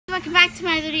Welcome back to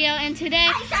my video, and today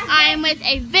I am with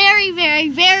a very, very,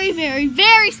 very, very,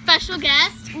 very special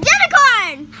guest.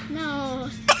 Unicorn! No.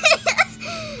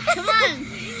 Come on.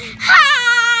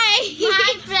 Hi!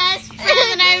 My best friend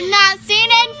that I've not seen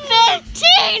in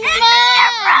 15 months!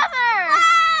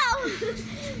 Wow!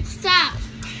 Stop.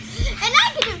 And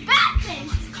I can do back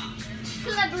things.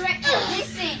 Collaborate.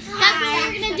 Listen. That's what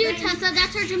we're going to do, Tessa.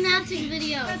 That's our gymnastics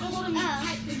video.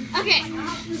 Okay,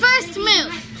 first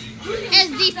move is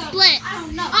the splits. All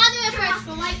the way first.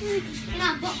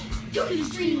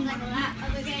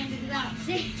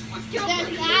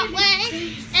 There's that way,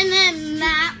 and then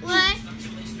that way.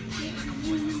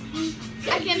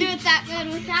 I can do it that good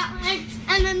with that way,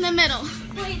 and then the middle.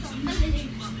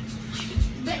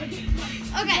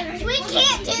 Okay. We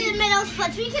can't do the middle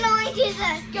splits. We can only do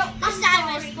the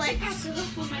sideways splits.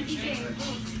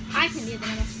 I can do the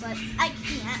middle splits. I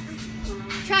can't.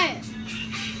 Try it.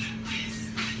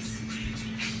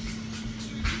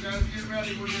 You guys get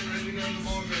ready. We're getting ready to go to the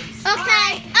ball game. Okay.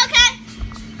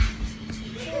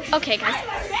 Okay, guys.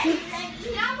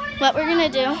 What we're gonna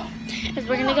do is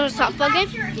we're gonna go to softball game,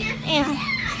 and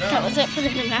that was it for the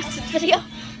gymnastics video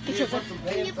because I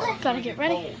gotta get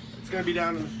ready. It's gonna be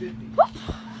down in the 50s.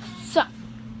 So,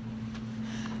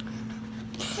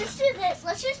 Let's do this.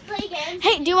 Let's just play games.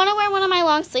 hey, do you want to wear one of my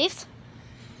long sleeves?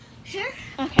 Sure.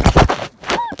 Okay.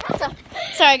 So,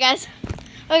 sorry, guys.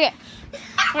 Okay.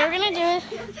 What we're gonna do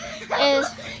is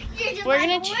we're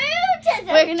gonna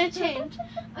change.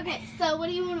 Okay. So, what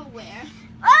do you want to wear?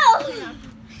 Oh!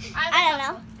 I don't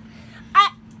know.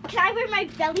 Can I wear my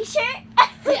belly shirt?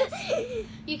 Yes.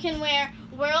 You can wear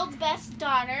World's Best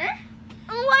Daughter.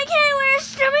 Why can't I wear a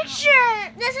stomach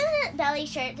shirt? This isn't belly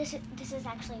shirt. This is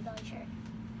actually a belly shirt.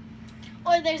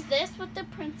 Or there's this with the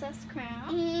princess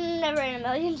crown. Never in a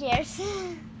million years.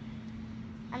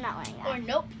 I'm not wearing that. Or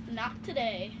nope, not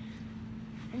today.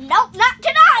 Nope, not Or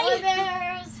tonight.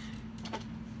 there's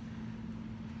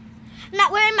I'm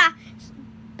not wearing my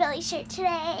belly shirt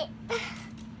today.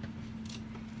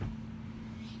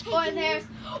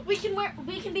 we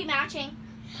can be matching,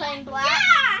 plain black.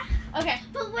 Yeah. Okay.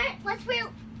 But let's wear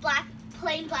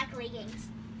plain black leggings.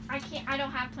 I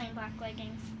don't have plain black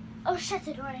leggings. Oh, shut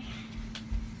the door.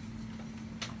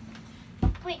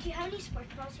 Wait, do you have any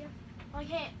sports balls here? I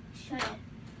can't shut it.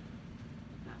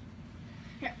 No.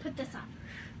 Here, put this on.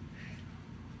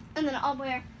 And then I'll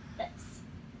wear this.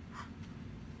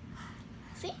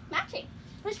 See? Matching.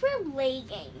 Let's wear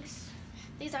leggings.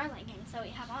 These are leggings that we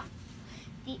have on.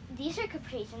 These are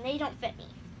capris and they don't fit me.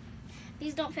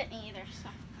 These don't fit me either, so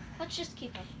let's just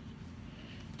keep them.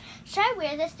 Should I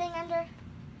wear this thing under?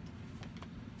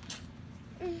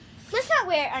 Let's not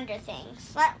wear under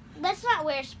things. Let's not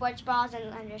wear sports bras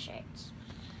and undershirts.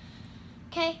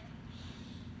 Okay?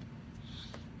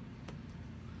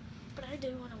 But I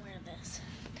do want to wear this.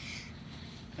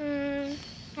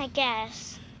 I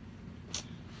guess.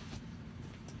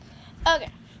 Okay.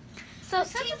 So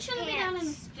Let's since it's going to be down in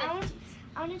the pants. 50s.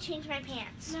 I want to change my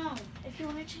pants. No, if you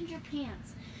want to change your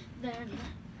pants, then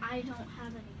I don't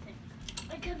have anything.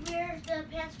 I could wear the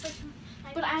pants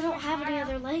But I don't have any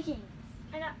other leggings.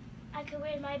 I could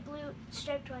wear my blue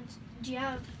striped ones. Do you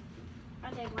have,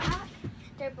 are they black?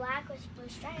 They're black with blue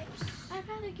stripes. I'd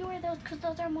rather you wear those because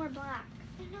those are more black.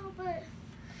 I know, but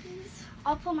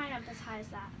I'll pull mine up as high as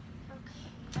that.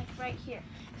 okay. Like right here.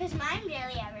 Because mine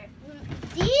barely ever.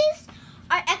 These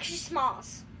are extra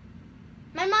smalls.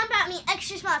 My mom bought me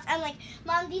extra smalls. I'm like,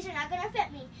 Mom, these are not going to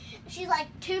fit me. She's like,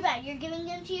 too bad. You're giving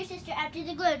them to your sister after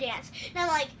the glow dance. And I'm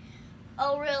like,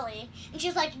 oh, really? And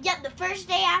she's like, yep, the first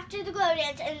day after the glow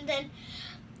dance. And then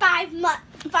 5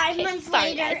 months sorry,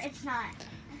 later, guys. it's not.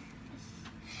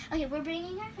 Okay, we're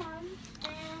bringing our phone.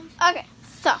 And Okay,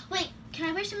 so. wait, can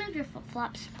I wear some of your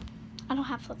flip-flops? I don't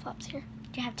have flip-flops here.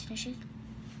 Do you have tennis shoes?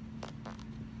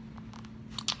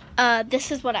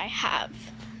 This is what I have.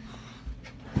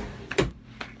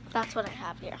 That's what I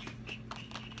have here.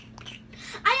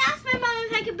 I asked my mom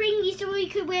if I could bring these so we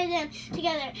could wear them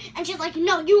together. And she's like,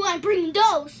 no, you want to bring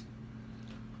those.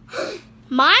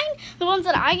 Mine? The ones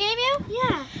that I gave you?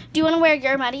 Yeah. Do you want to wear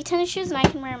your muddy tennis shoes and I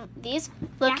can wear these?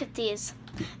 Look Yeah. at these.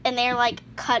 And they're like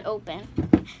cut open.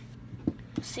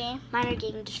 See? Mine are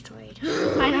getting destroyed.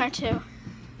 Mine are too.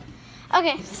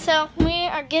 Okay, so we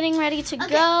are getting ready to Okay,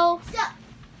 go. So,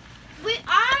 we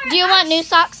are... Do you want new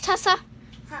socks, Tessa?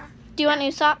 Huh? Do you want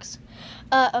new socks?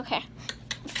 Okay.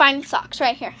 Find socks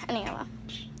right here. Any of them.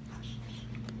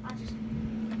 I'll just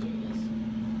do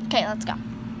these. Okay, let's go.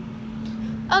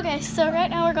 Okay, so right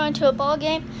now we're going to a ball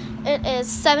game. It is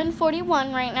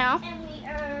 7:41 right now. And we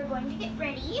are going to get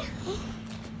ready.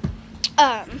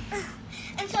 And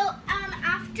And so,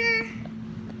 after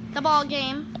The ball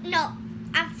game. No,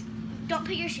 don't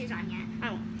put your shoes on yet.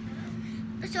 I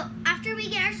won't. So after we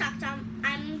get our socks on,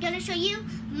 I'm going to show you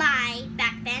my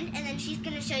back bend, and then she's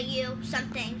going to show you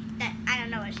something that I don't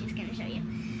know what she's going to show you.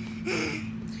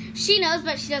 She knows,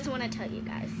 but she doesn't want to tell you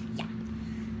guys. Yeah.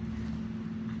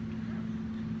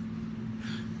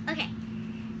 Okay.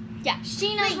 Yeah,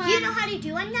 she knows. Wait, you know how to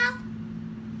do one now?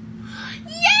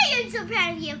 Yay, I'm so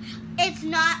proud of you. It's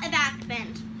not a back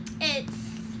bend. It's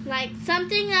like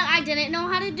something that I didn't know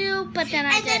how to do, but then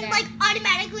I did it. And then, like,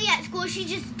 automatically at school, she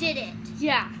just did it.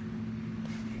 Yeah.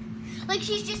 Like,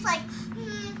 she's just like,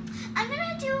 I'm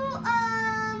gonna do,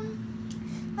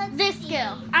 this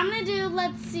skill. I'm gonna do,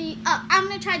 let's see. Oh, I'm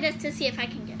gonna try this to see if I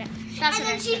can get it. That's and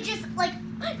what then she just, like,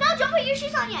 no, don't put your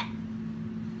shoes on yet.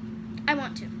 I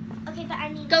want to. Okay, but I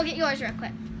need... Go get yours real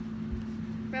quick.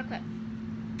 Real quick.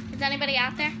 Is anybody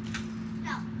out there?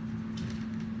 No.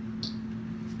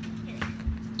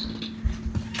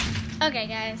 Okay,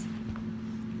 guys.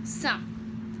 So.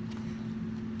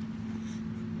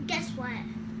 Guess what?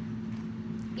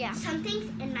 Yeah. Something's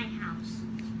in my house.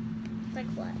 Like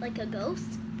what? Like a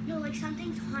ghost? No, like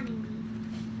something's haunting me.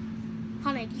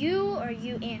 Haunted you or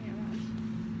you and your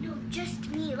mom? No, just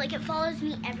me. Like, it follows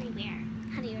me everywhere.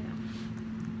 How do you know?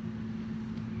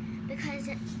 Because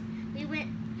we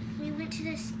went to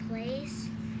this place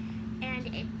and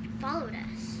it followed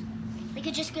us. Like,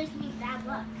 it just gives me bad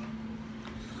luck.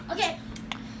 Okay.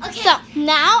 Okay. So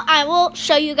now I will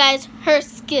show you guys her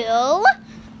skill.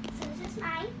 So this is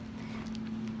mine.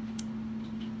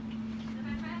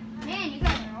 Man, you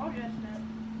guys are all dressed up.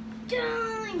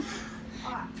 Dang.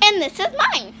 And this is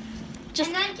mine. Just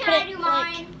And then can put I it do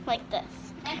mine? like this.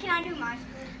 And can I do mine?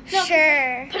 No,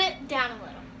 Sure. Put it down a little.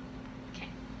 Okay.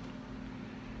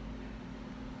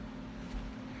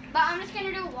 But I'm just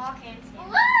gonna do a walk handstand.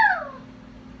 Woo!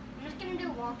 I'm just gonna do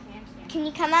a walk handstand. Can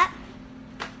you come up?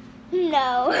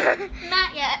 No.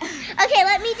 Not yet. Okay,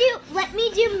 let me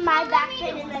do my back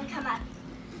bend and then come up.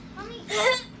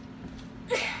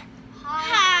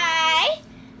 Hi.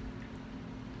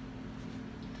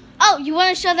 Oh, you want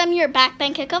to show them your back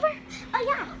bend kick over? Oh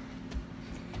yeah.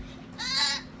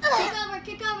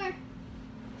 Kick over.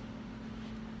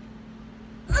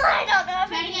 I don't know if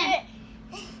Try I it can again.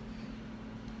 do it.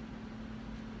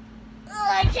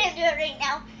 I can't do it right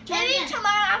now. Try it Maybe again.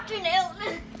 tomorrow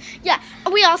afternoon. Yeah,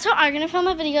 we also are going to film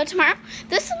a video tomorrow.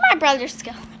 This is my brother's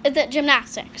skill. Is it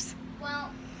gymnastics?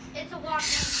 Well, it's a walk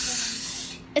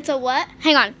handstand. It's a what?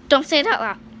 Hang on. Don't say it out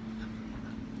loud.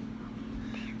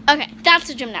 Okay, that's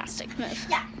a gymnastics move.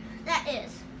 Yeah, that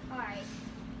is. Alright.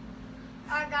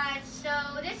 Alright guys, so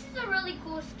this is a really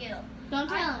cool skill. Don't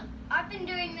tell him. I've been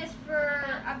doing this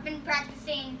I've been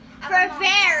practicing for a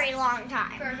very long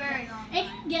time. For a very long time.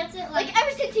 It gets it Like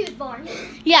ever since he was born.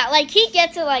 Yeah, like he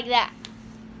gets it like that.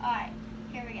 Alright,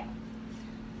 here we go.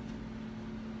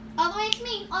 All the way to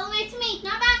me. All the way to me.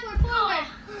 Not backward, forward.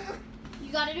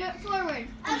 You got to do it forward.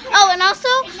 Okay. Oh, and also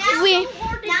Now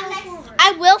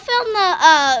I will film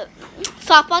the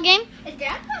softball game Is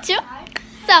Dad too.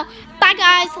 So, bye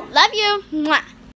guys. Love you. Mwah.